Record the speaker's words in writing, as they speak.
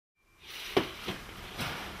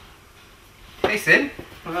Hey Sid,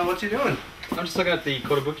 what you doing? I'm just looking at the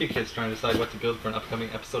Kotobukiya kits trying to decide what to build for an upcoming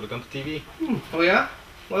episode of Gunpla TV. Oh yeah?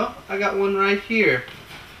 Well, I got one right here.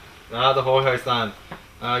 Ah, the Hoi-san.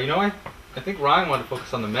 You know what? I think Ryan wanted to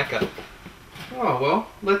focus on the mecha. Oh, well,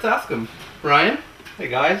 let's ask him. Ryan? Hey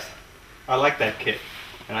guys, I like that kit,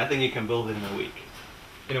 and I think you can build it in a week.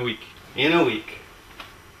 In a week. In a week.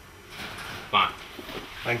 Fine.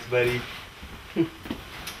 Thanks, buddy.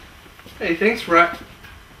 Hey, thanks, Ryan.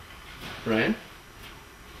 Ryan?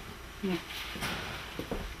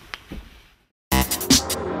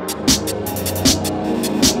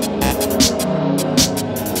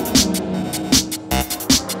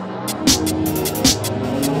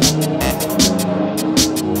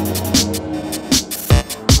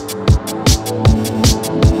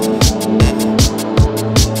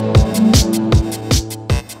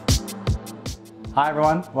 Hi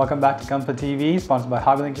everyone, welcome back to Gunpla TV, sponsored by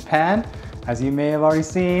HobbyLink Japan. As you may have already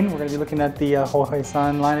seen, we're going to be looking at the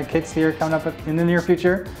Hoi-san line of kits here coming up in the near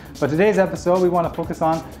future. But today's episode, we want to focus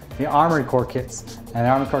on the Armored Core kits. And the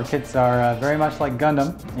Armored Core kits are very much like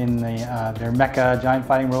Gundam in their mecha giant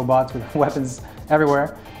fighting robots with weapons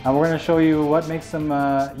everywhere. And we're going to show you what makes them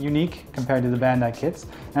unique compared to the Bandai kits.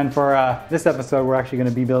 And for this episode, we're actually going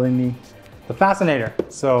to be building the Fascinator.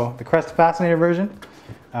 So the Crest Fascinator version.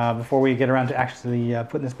 Before we get around to actually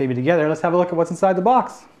putting this baby together, let's have a look at what's inside the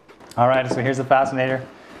box. Alright, so here's the Fascinator.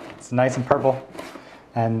 It's nice and purple.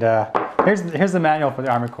 And here's the manual for the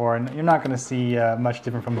Armored Core. And you're not going to see much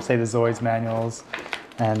different from, say, the Zoids manuals.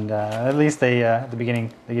 And at least they, at the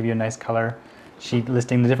beginning, they give you a nice color sheet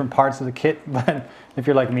listing the different parts of the kit. But if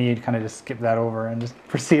you're like me, you'd kind of just skip that over and just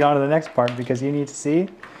proceed on to the next part because you need to see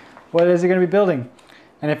what it is you're going to be building.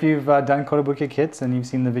 And if you've done Kotobukiya kits and you've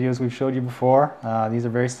seen the videos we've showed you before, these are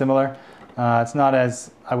very similar. It's not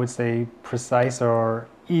as, I would say, precise or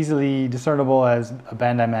easily discernible as a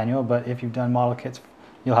Bandai manual, but if you've done model kits,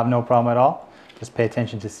 you'll have no problem at all. Just pay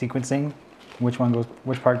attention to sequencing, which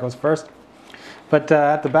part goes first. But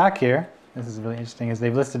at the back here, this is really interesting, is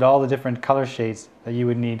they've listed all the different color shades that you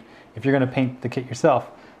would need if you're going to paint the kit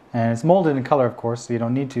yourself. And it's molded in color, of course, so you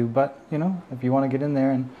don't need to, but you know, if you want to get in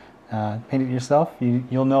there and paint it yourself,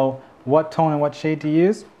 you'll know what tone and what shade to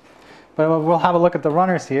use. But we'll have a look at the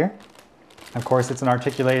runners here. Of course, it's an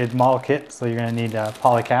articulated model kit, so you're going to need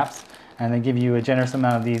poly caps, and they give you a generous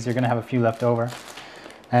amount of these. You're going to have a few left over.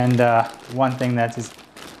 And one thing that is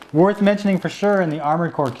worth mentioning for sure in the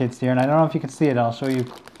Armored Core kits here, and I don't know if you can see it, I'll show you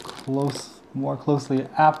more closely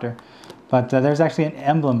after, but there's actually an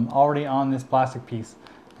emblem already on this plastic piece,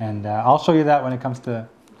 and I'll show you that when it comes to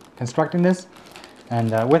constructing this.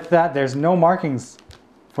 And with that, there's no markings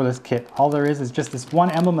for this kit. All there is just this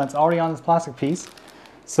one emblem that's already on this plastic piece.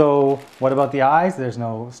 So what about the eyes? There's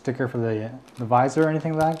no sticker for the visor or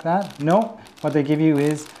anything like that. No, what they give you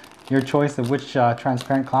is your choice of which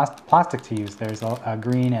transparent plastic to use. There's a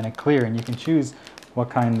green and a clear, and you can choose what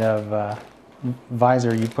kind of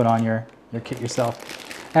visor you put on your kit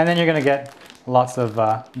yourself. And then you're going to get lots of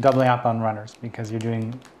doubling up on runners because you're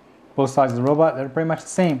doing both sides of the robot. They're pretty much the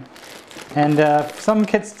same. And some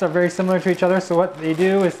kits are very similar to each other, so what they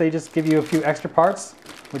do is they just give you a few extra parts,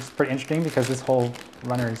 which is pretty interesting because this whole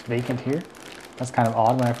runner is vacant here. That's kind of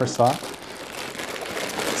odd when I first saw it.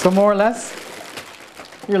 So more or less,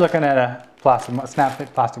 you're looking at a snap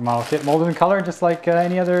fit plastic model kit, molded in color just like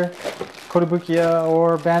any other Kotobukiya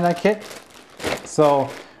or Bandai kit. So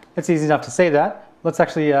it's easy enough to say that. Let's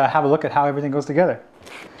actually have a look at how everything goes together.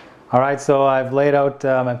 Alright, so I've laid out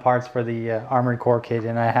my parts for the Armored Core kit,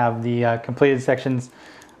 and I have the completed sections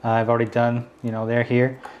I've already done, you know, they're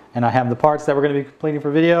here. And I have the parts that we're going to be completing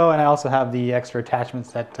for video, and I also have the extra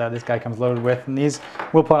attachments that this guy comes loaded with, and these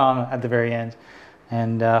we'll put on at the very end.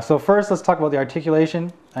 And so first, let's talk about the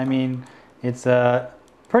articulation. I mean, it's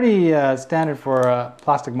pretty standard for a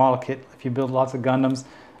plastic model kit. If you build lots of Gundams,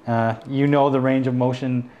 you know the range of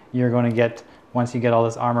motion you're going to get once you get all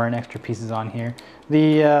this armor and extra pieces on here.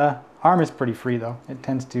 The arm is pretty free though. It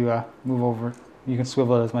tends to move over. You can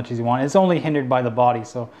swivel it as much as you want. It's only hindered by the body,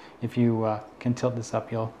 so if you can tilt this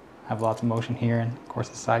up, you'll have lots of motion here, and of course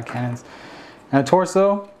the side cannons. And the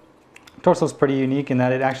torso is pretty unique in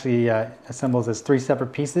that it actually assembles as 3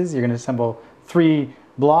 separate pieces. You're going to assemble 3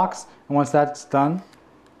 blocks, and once that's done,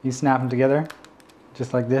 you snap them together,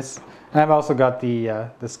 just like this. And I've also got the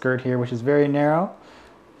skirt here, which is very narrow.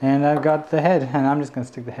 And I've got the head, and I'm just going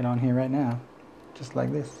to stick the head on here right now, just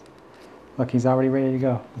like this. Look, he's already ready to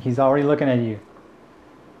go. He's already looking at you.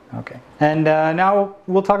 Okay. And now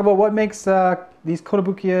we'll talk about what makes these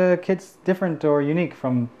Kotobukiya kits different or unique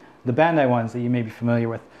from the Bandai ones that you may be familiar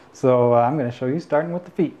with. So I'm going to show you starting with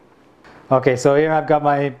the feet. Okay, so here I've got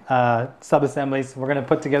my sub-assemblies. We're going to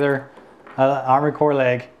put together Armored Core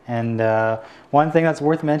leg. And one thing that's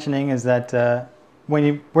worth mentioning is that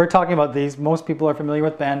we're talking about these, most people are familiar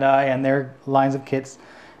with Bandai and their lines of kits,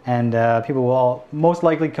 and people will most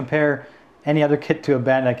likely compare any other kit to a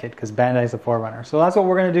Bandai kit because Bandai is the forerunner. So that's what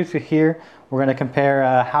we're going to do to here. We're going to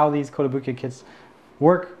compare how these Kotobukiya kits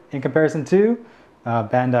work in comparison to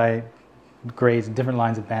Bandai grades, different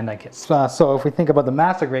lines of Bandai kits. So if we think about the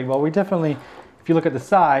master grade, well, we definitely, if you look at the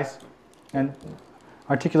size and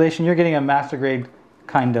articulation, you're getting a master grade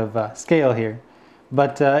kind of scale here.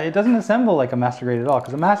 But it doesn't assemble like a master grade at all,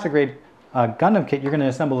 because a master grade Gundam kit, you're going to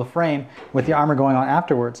assemble the frame with the armor going on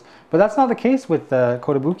afterwards. But that's not the case with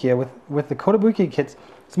Kotobukiya. With the Kotobukiya kits,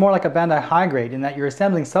 it's more like a Bandai high grade in that you're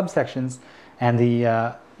assembling subsections, and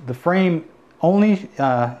the frame only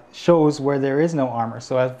shows where there is no armor.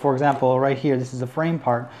 So as, for example, right here, this is the frame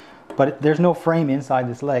part, but there's no frame inside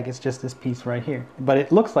this leg. It's just this piece right here. But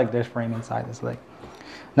it looks like there's frame inside this leg.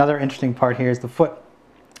 Another interesting part here is the foot.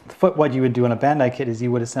 The foot, what you would do in a Bandai kit is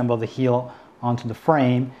you would assemble the heel onto the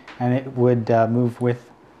frame, and it would move with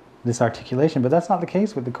this articulation. But that's not the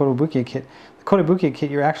case with the Kotobukiya kit. The Kotobukiya kit,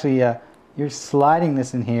 you're actually you're sliding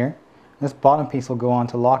this in here. This bottom piece will go on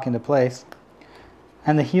to lock into place,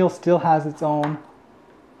 and the heel still has its own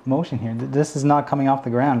motion here. This is not coming off the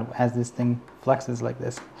ground as this thing flexes like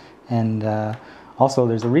this. And also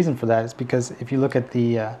there's a reason for that. It's because if you look at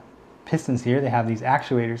the pistons here, they have these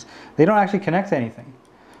actuators. They don't actually connect to anything.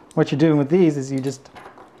 What you're doing with these is you just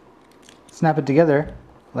snap it together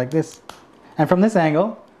like this, and from this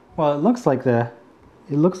angle, well, it looks like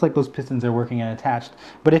those pistons are working and attached.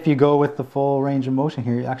 But if you go with the full range of motion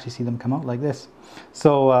here, you actually see them come out like this.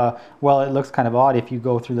 So well, it looks kind of odd if you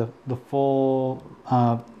go through the full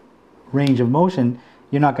range of motion.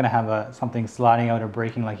 You're not going to have something sliding out or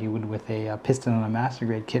breaking like you would with a piston on a master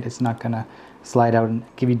grade kit. It's not going to slide out and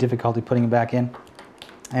give you difficulty putting it back in.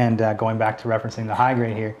 And going back to referencing the high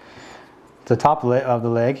grade here, the top of the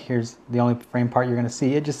leg, here's the only frame part you're going to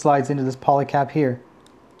see. It just slides into this poly cap here,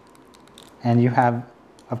 and you have,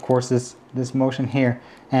 of course, this motion here.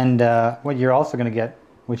 And what you're also going to get,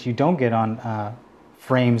 which you don't get on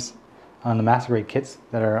frames on the master grade kits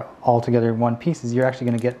that are all together in one piece, is you're actually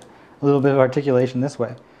going to get a little bit of articulation this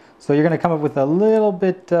way. So you're going to come up with a little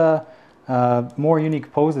bit more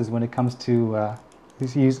unique poses when it comes to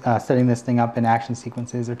setting this thing up in action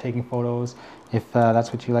sequences or taking photos, if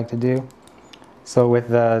that's what you like to do. So with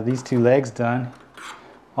these two legs done,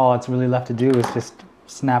 all it's really left to do is just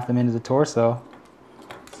snap them into the torso.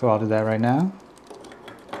 So I'll do that right now.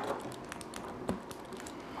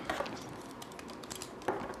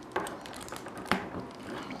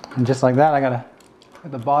 And just like that, I got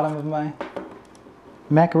at the bottom of my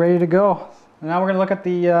mech ready to go. And now we're going to look at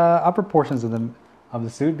the upper portions of the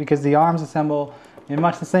suit, because the arms assemble in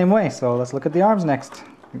much the same way. So let's look at the arms next.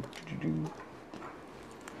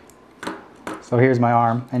 So here's my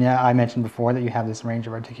arm, and yeah, I mentioned before that you have this range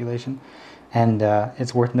of articulation, and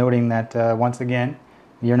it's worth noting that once again,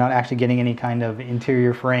 you're not actually getting any kind of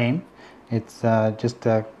interior frame. It's just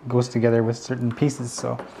goes together with certain pieces.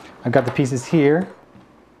 So I've got the pieces here,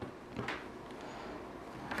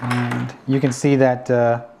 and you can see that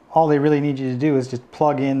all they really need you to do is just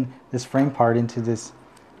plug in this frame part into this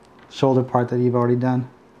shoulder part that you've already done.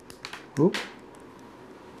 Oop.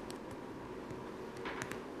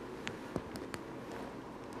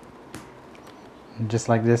 And just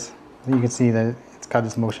like this, you can see that it's got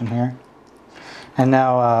this motion here. And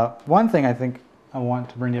now one thing I think I want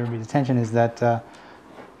to bring to everybody's attention is that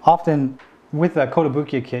often with a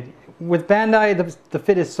Kotobukiya kit, with Bandai, the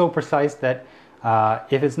fit is so precise that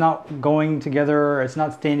if it's not going together or it's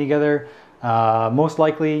not staying together, most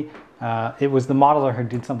likely it was the modeler who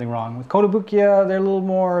did something wrong. With Kotobukiya, they're a little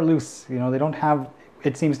more loose. You know, they don't have,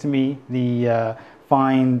 it seems to me, the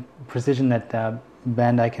fine precision that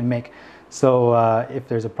Bandai can make. So if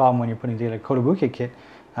there's a problem when you're putting together a Kotobukiya kit,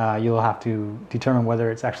 you'll have to determine whether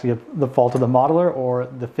it's actually the fault of the modeler or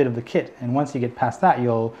the fit of the kit. And once you get past that,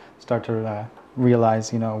 you'll start to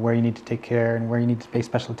realize, you know, where you need to take care and where you need to pay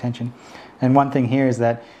special attention. And one thing here is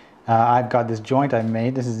that I've got this joint I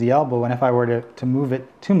made. This is the elbow, and if I were to move it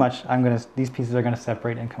too much, these pieces are going to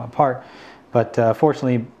separate and come apart. But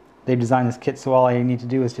fortunately, they've designed this kit so all I need to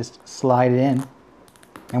do is just slide it in.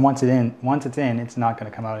 And once it's in, it's not going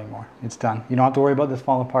to come out anymore. It's done. You don't have to worry about this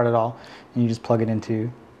falling apart at all. And you just plug it into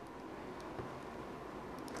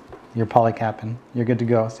your poly cap and you're good to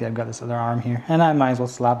go. See, I've got this other arm here. And I might as well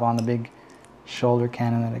slap on the big shoulder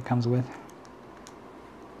cannon that it comes with.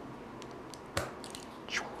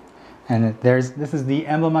 And this is the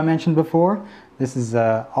emblem I mentioned before This is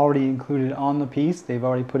already included on the piece. They've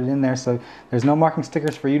already put it in there, so there's no marking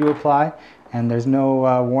stickers for you to apply, and there's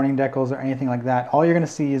no warning decals or anything like that. All you're going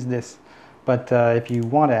to see is this. But if you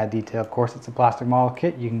want to add detail, of course, it's a plastic model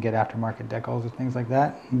kit. You can get aftermarket decals or things like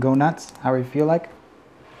that. Go nuts, however you feel like.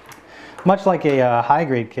 Much like a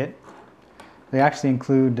high-grade kit, they actually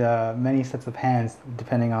include many sets of hands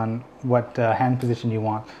depending on what hand position you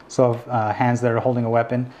want. So hands that are holding a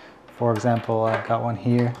weapon, for example, I've got one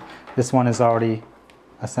here. This one is already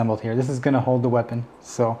assembled here. This is going to hold the weapon,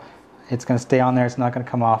 so it's going to stay on there. It's not going to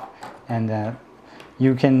come off, and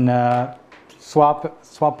you can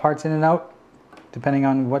swap parts in and out depending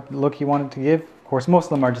on what look you want it to give. Of course, most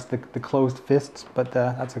of them are just the closed fists, but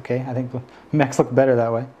that's okay. I think the mechs look better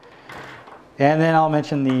that way. And then I'll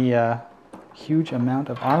mention the huge amount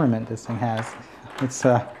of armament this thing has. It's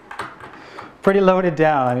pretty loaded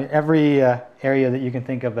down. I mean, every area that you can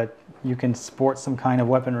think of that you can sport some kind of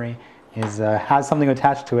weaponry has something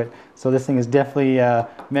attached to it. So this thing is definitely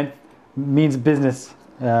means business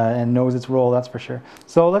and knows its role, that's for sure.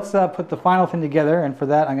 So let's put the final thing together, and for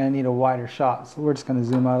that I'm going to need a wider shot. So we're just going to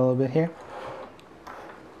zoom out a little bit here.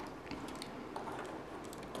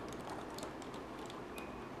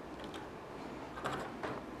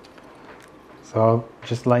 So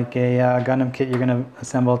just like a Gundam kit, you're going to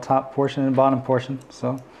assemble top portion and bottom portion.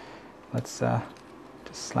 So let's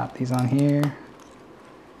just slap these on here.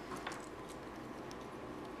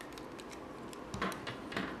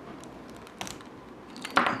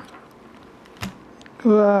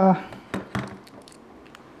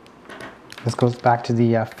 This goes back to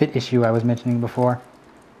the fit issue I was mentioning before.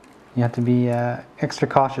 You have to be extra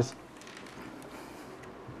cautious.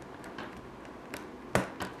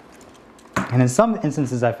 And in some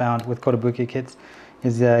instances I found with Kotobukiya kits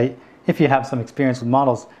is if you have some experience with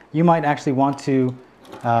models, you might actually want to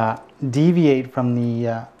deviate from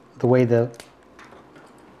the way the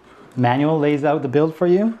manual lays out the build for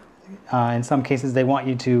you. In some cases they want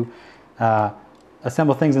you to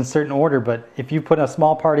assemble things in certain order, but if you put a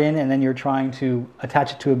small part in and then you're trying to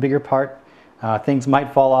attach it to a bigger part, things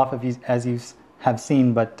might fall off as you have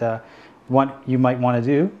seen. But what you might want to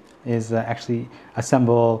do is actually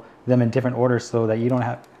assemble them in different orders so that you don't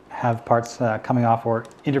have parts coming off or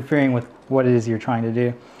interfering with what it is you're trying to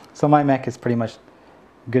do. So my mech is pretty much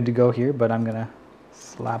good to go here, but I'm gonna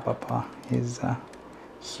slap up his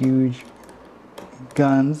huge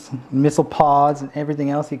guns, missile pods, and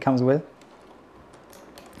everything else he comes with.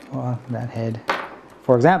 Well, that head.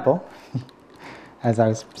 For example, as I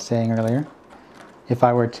was saying earlier, if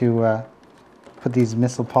I were to put these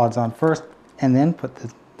missile pods on first and then put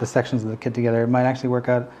the sections of the kit together, it might actually work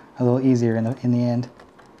out a little easier in the end.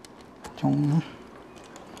 And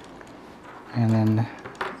then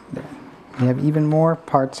there. We have even more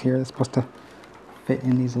parts here that's supposed to fit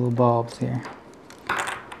in these little bulbs here.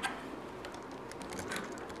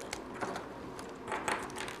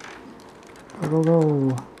 Go, go,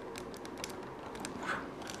 go.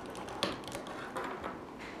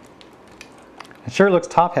 It sure looks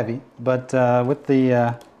top heavy, but with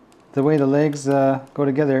the way the legs go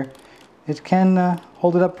together, it can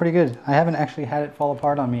hold it up pretty good. I haven't actually had it fall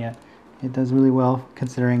apart on me yet. It does really well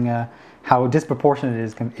considering how disproportionate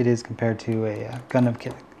it is compared to a Gundam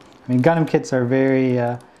kit. I mean, Gundam kits are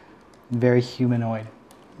very humanoid.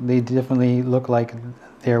 They definitely look like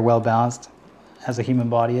they're well balanced as a human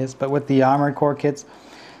body is. But with the Armored Core kits,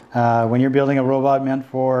 when you're building a robot meant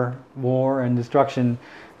for war and destruction,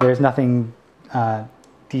 there's nothing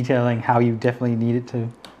detailing how you definitely need it to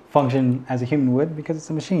function as a human would, because it's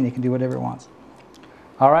a machine. It can do whatever it wants.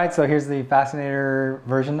 Alright, so here's the Fascinator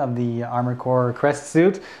version of the Armored Core Crest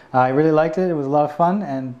suit. I really liked it. It was a lot of fun,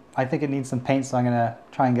 and I think it needs some paint, so I'm going to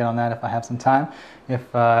try and get on that if I have some time.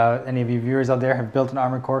 If any of you viewers out there have built an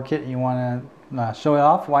Armored Core kit and you want to show it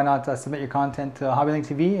off, why not submit your content to HobbyLink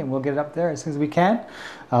TV, and we'll get it up there as soon as we can.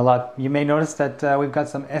 You may notice that we've got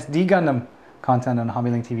some SD Gundam content on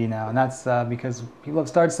HobbyLink TV now, and that's because people have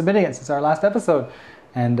started submitting it since our last episode.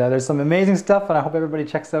 And there's some amazing stuff, and I hope everybody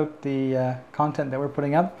checks out the content that we're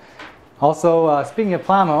putting up. Also, speaking of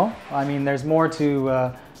Plamo, I mean, there's more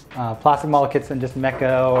to plastic model kits than just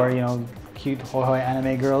mecha or, you know, cute hoi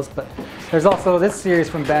anime girls. But there's also this series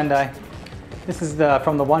from Bandai. This is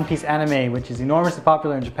from the One Piece anime, which is enormously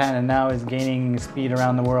popular in Japan and now is gaining speed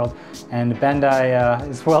around the world. And Bandai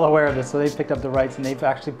is well aware of this, so they've picked up the rights and they've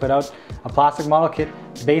actually put out a plastic model kit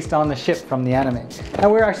based on the ship from the anime.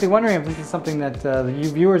 And we're actually wondering if this is something that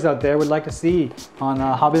you viewers out there would like to see on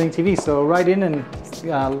HobbyLink TV. So write in and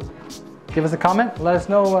give us a comment. Let us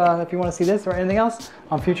know if you want to see this or anything else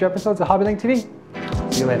on future episodes of HobbyLink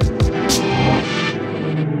TV. See you later.